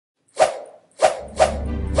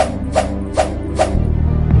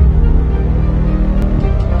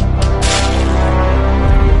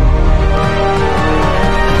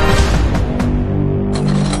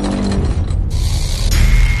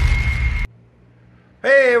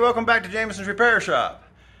Hey, welcome back to Jamieson's Repair Shop.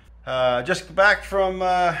 Just back from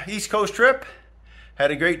East Coast trip.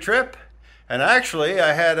 Had a great trip, and actually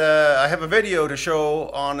I have a video to show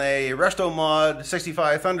on a Resto Mod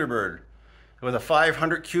 65 Thunderbird with a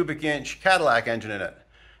 500 cubic inch Cadillac engine in it.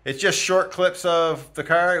 It's just short clips of the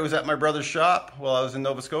car. It was at my brother's shop while I was in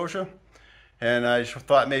Nova Scotia, and I just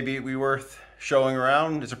thought maybe it'd be worth showing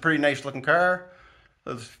around. It's a pretty nice looking car.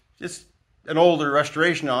 It's an older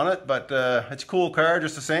restoration on it, but it's a cool car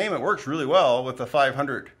just the same. It works really well with the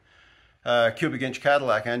 500 cubic inch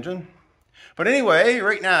Cadillac engine. But anyway,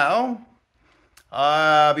 right now,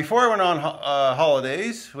 before I went on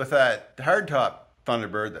holidays with that hardtop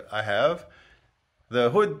Thunderbird that I have, the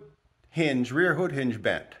hood hinge, rear hood hinge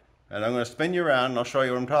bent. And I'm going to spin you around and I'll show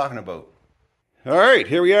you what I'm talking about. All right,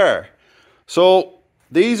 here we are. So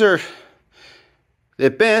these are...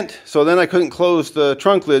 It bent, so then I couldn't close the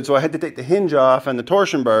trunk lid, so I had to take the hinge off and the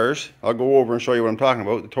torsion bars. I'll go over and show you what I'm talking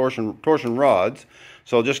about, the torsion rods.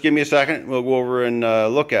 So just give me a second, we'll go over and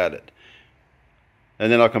look at it.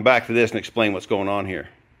 And then I'll come back to this and explain what's going on here.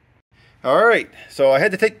 Alright, so I had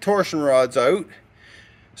to take the torsion rods out.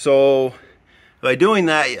 So by doing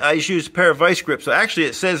that, I just used a pair of vice grips. So actually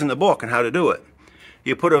it says in the book on how to do it.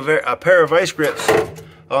 You put a pair of vice grips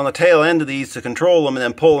on the tail end of these to control them and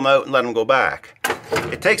then pull them out and let them go back.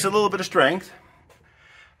 It takes a little bit of strength,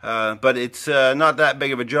 but it's not that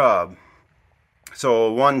big of a job.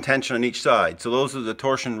 So one tension on each side. So those are the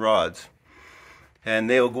torsion rods. And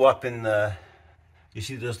they'll go up in the, you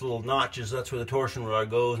see those little notches, that's where the torsion rod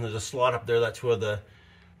goes, and there's a slot up there, that's where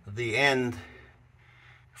the end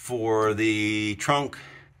for the trunk,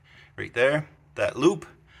 right there, that loop,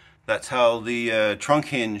 that's how the trunk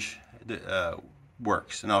hinge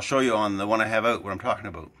works. And I'll show you on the one I have out what I'm talking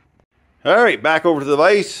about. Alright, back over to the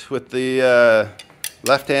vise with the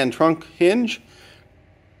left-hand trunk hinge.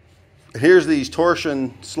 Here's these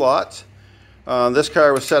torsion slots. This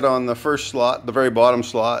car was set on the first slot, the very bottom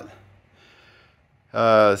slot.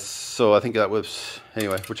 So I think that was,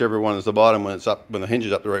 anyway, whichever one is the bottom when it's up, when the hinge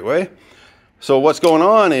is up the right way. So what's going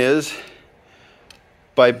on is,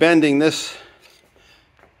 by bending this,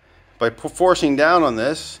 by forcing down on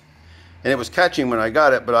this, and it was catching when I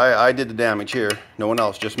got it, but I did the damage here, no one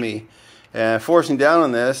else, just me. And forcing down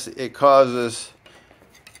on this, it causes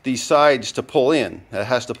these sides to pull in. It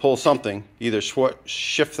has to pull something, either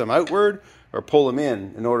shift them outward or pull them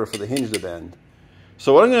in order for the hinge to bend.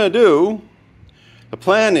 So what I'm going to do, the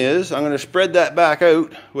plan is, I'm going to spread that back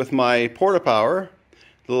out with my porta-power,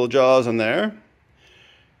 little jaws in there.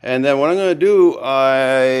 And then what I'm going to do,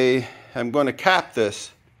 I am going to cap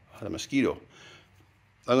this, the mosquito.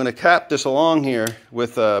 I'm going to cap this along here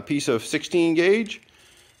with a piece of 16 gauge.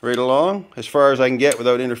 Right along, as far as I can get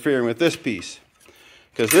without interfering with this piece.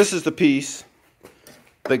 Because this is the piece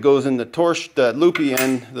that goes in the loopy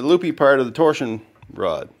end, the loopy part of the torsion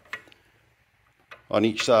rod on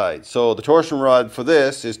each side. So the torsion rod for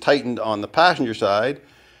this is tightened on the passenger side,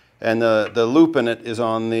 and the loop in it is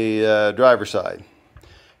on the driver's side.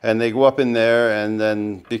 And they go up in there, and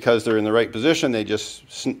then because they're in the right position, they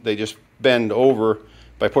just bend over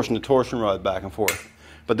by pushing the torsion rod back and forth.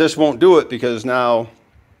 But this won't do it because now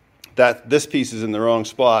this piece is in the wrong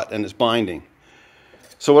spot and it's binding.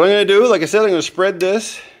 So what I'm going to do, like I said, I'm going to spread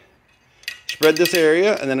this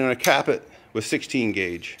area, and then I'm going to cap it with 16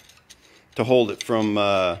 gauge to hold it from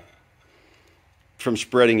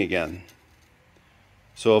spreading again.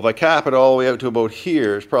 So if I cap it all the way out to about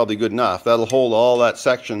here, it's probably good enough. That'll hold all that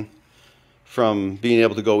section from being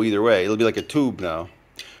able to go either way. It'll be like a tube now.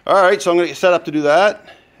 Alright, so I'm going to get set up to do that,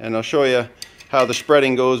 and I'll show you how the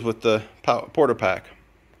spreading goes with the porta pack.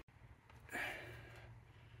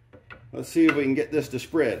 Let's see if we can get this to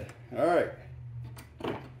spread. Alright.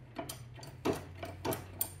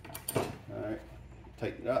 Alright.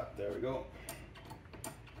 Tighten it up. There we go.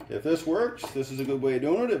 If this works, this is a good way of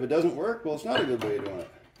doing it. If it doesn't work, well, it's not a good way of doing it.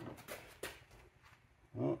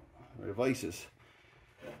 Oh, my vices.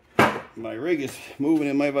 My rig is moving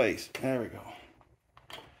in my vise. There we go.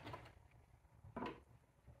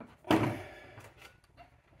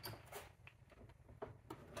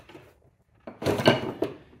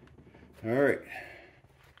 All right,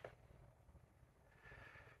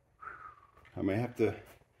 I may have to,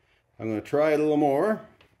 I'm going to try it a little more.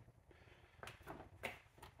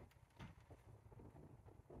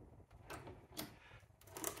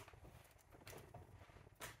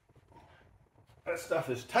 That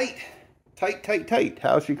stuff is tight, tight, tight, tight.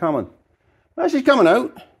 How's she coming? Well, she's coming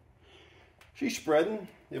out. She's spreading.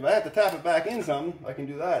 If I have to tap it back in some, I can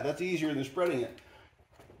do that. That's easier than spreading it.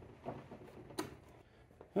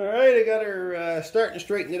 Alright, I got her starting to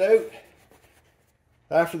straighten it out.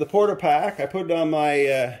 after the porta pack, I put it on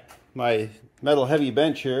my my metal heavy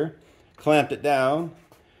bench here, clamped it down,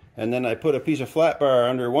 and then I put a piece of flat bar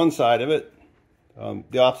under one side of it,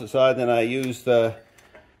 the opposite side. Then I used the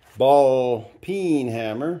ball peen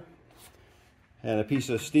hammer and a piece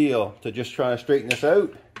of steel to just try to straighten this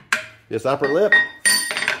out. This upper lip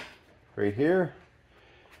right here.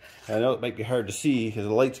 I know it might be hard to see because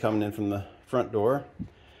the light's coming in from the front door.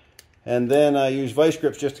 And then I use vice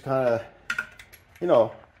grips just to kind of, you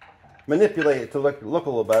know, manipulate it to look a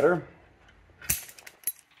little better.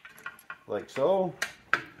 Like so.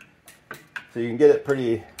 So you can get it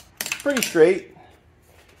pretty straight.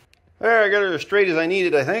 There, I got it as straight as I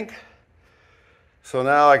needed, I think. So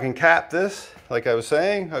now I can cap this, like I was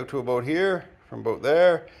saying, out to about here, from about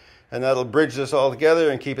there, and that'll bridge this all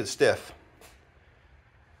together and keep it stiff.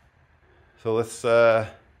 So let's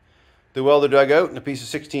do welder dugout and a piece of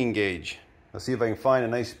 16 gauge. Let's see if I can find a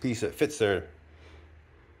nice piece that fits there.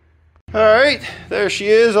 Alright, there she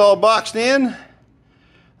is, all boxed in.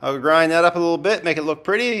 I'll grind that up a little bit, make it look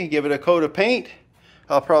pretty, give it a coat of paint.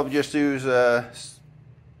 I'll probably just use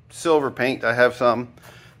silver paint. I have some.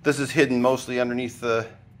 This is hidden mostly underneath the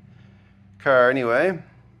car anyway.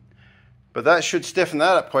 But that should stiffen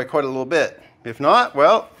that up quite a little bit. If not,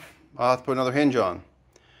 well, I'll have to put another hinge on.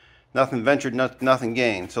 Nothing ventured, nothing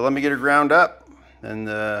gained. So let me get her ground up, and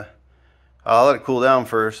I'll let it cool down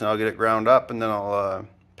first, and I'll get it ground up, and then I'll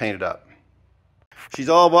paint it up. She's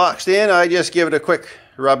all boxed in. I just give it a quick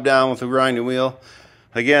rub down with the grinding wheel.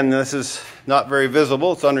 Again, this is not very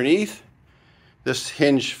visible. It's underneath. This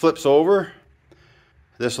hinge flips over.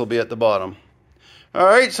 This will be at the bottom.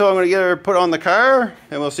 Alright, so I'm going to get her put on the car,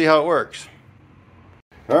 and we'll see how it works.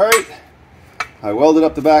 Alright, I welded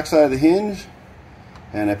up the back side of the hinge,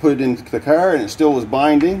 and I put it into the car, and it still was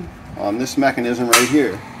binding on this mechanism right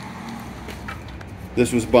here.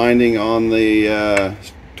 This was binding on the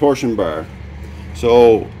torsion bar.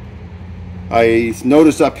 So I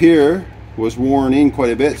noticed up here was worn in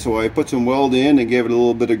quite a bit, so I put some weld in and gave it a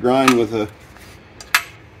little bit of grind with a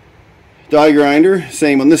die grinder.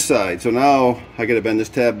 Same on this side. So now I got to bend this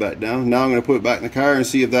tab back down. Now I'm going to put it back in the car and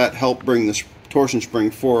see if that helped bring the torsion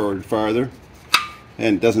spring forward farther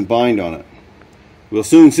and it doesn't bind on it. We'll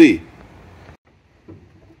soon see.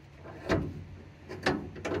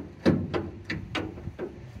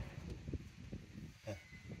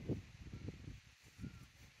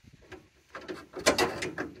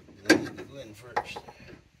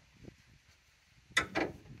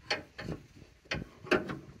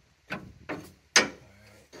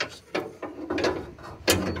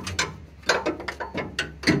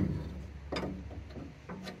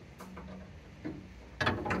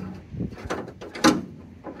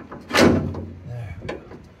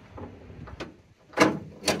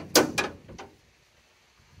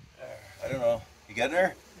 You getting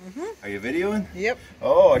her? Mm-hmm. Are you videoing? Yep.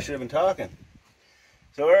 Oh, I should have been talking.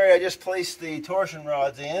 So I just placed the torsion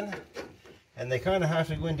rods in, and they kind of have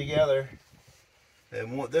to go in together.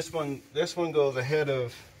 And this one goes ahead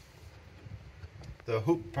of the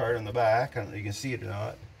hoop part on the back. I don't know if you can see it or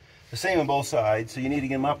not. The same on both sides. So you need to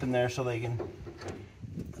get them up in there so they can.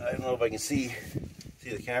 I don't know if I can see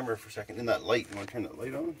the camera for a second in that light. You want to turn that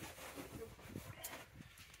light on?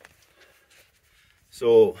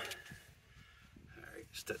 So.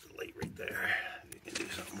 Set the light right there. You can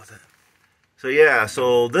do something with it. So yeah,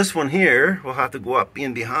 so this one here will have to go up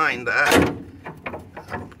in behind that.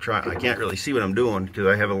 I can't really see what I'm doing because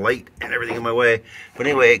I have a light and everything in my way. But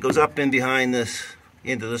anyway, it goes up in behind this,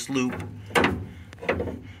 into this loop.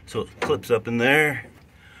 So it clips up in there.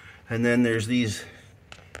 And then there's these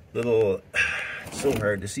little, it's so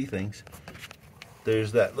hard to see things.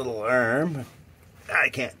 There's that little arm. I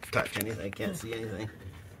can't touch anything, I can't see anything.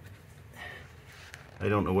 I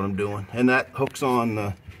don't know what I'm doing. And that hooks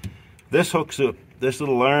on, this hooks up, this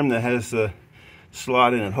little arm that has the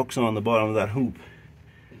slot in it hooks on the bottom of that hoop.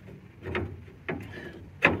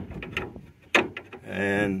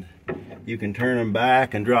 And you can turn them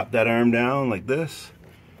back and drop that arm down like this.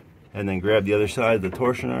 And then grab the other side of the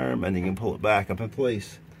torsion arm and you can pull it back up in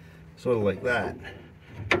place. Sort of like that.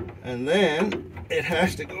 And then it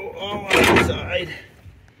has to go all on the side.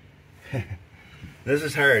 This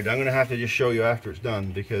is hard. I'm going to have to just show you after it's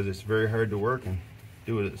done because it's very hard to work and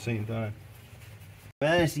do it at the same time.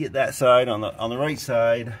 Managed to get that side on the right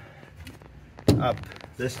side up.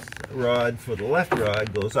 This rod for the left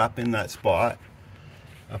rod goes up in that spot,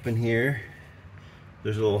 up in here.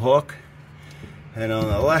 There's a little hook, and on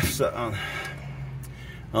the left side,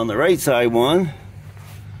 on the right side one,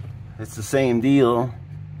 it's the same deal.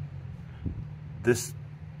 This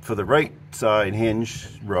for the right side hinge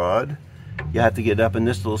rod you have to get up in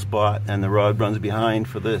this little spot, and the rod runs behind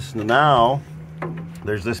for this. Now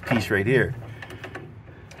there's this piece right here.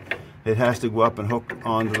 It has to go up and hook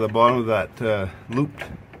onto the bottom of that looped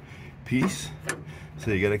piece.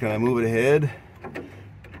 So you got to kind of move it ahead.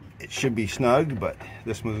 It should be snug, but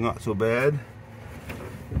this one's not so bad.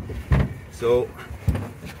 So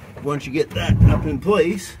once you get that up in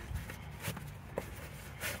place,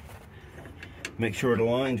 make sure it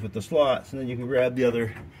aligns with the slots, and then you can grab the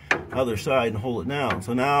other side and hold it down.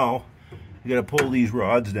 So now you got to pull these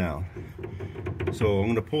rods down. So I'm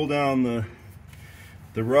going to pull down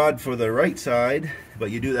the rod for the right side, but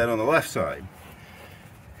you do that on the left side,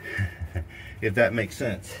 if that makes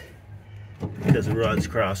sense, because the rods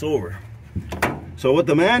cross over. So what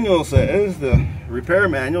the manual says, the repair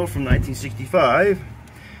manual from 1965,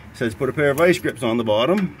 says put a pair of vice grips on the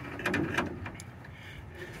bottom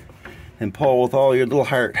and pull with all your little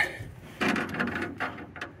heart.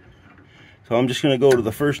 So I'm just going to go to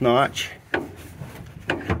the first notch.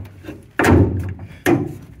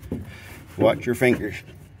 Watch your fingers.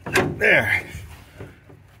 There.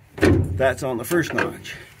 That's on the first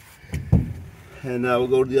notch. And now we'll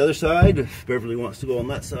go to the other side. If Beverly wants to go on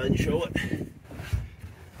that side and show it.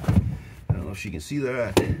 I don't know if she can see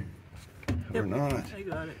that or not. I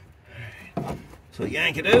got it. So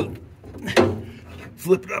yank it out,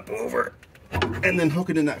 flip it up over, and then hook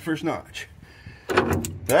it in that first notch.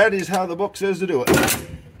 That is how the book says to do it.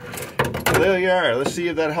 So there you are. Let's see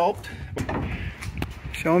if that helped.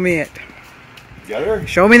 Show me it. Got her?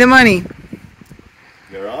 Show me the money.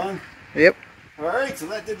 You're on? Yep. Alright, so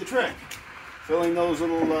that did the trick. Filling those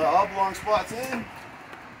little oblong spots in.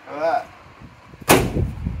 Look at that.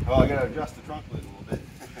 Oh, I gotta adjust the trunk lid a little bit.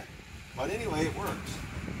 But anyway, it works.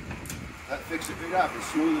 That fixed it right up. It's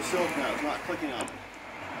smooth as silk now. It's not clicking on it.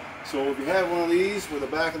 So if you have one of these where the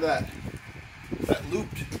back of that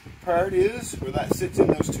looped part is, where that sits in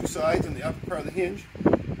those two sides and the upper part of the hinge,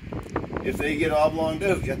 if they get oblonged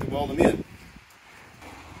out, you have to weld them in.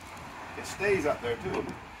 It stays up there too.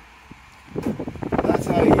 That's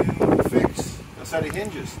how you fix a set of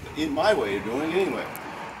hinges, in my way of doing it anyway.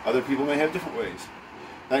 Other people may have different ways.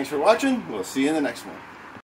 Thanks for watching. We'll see you in the next one.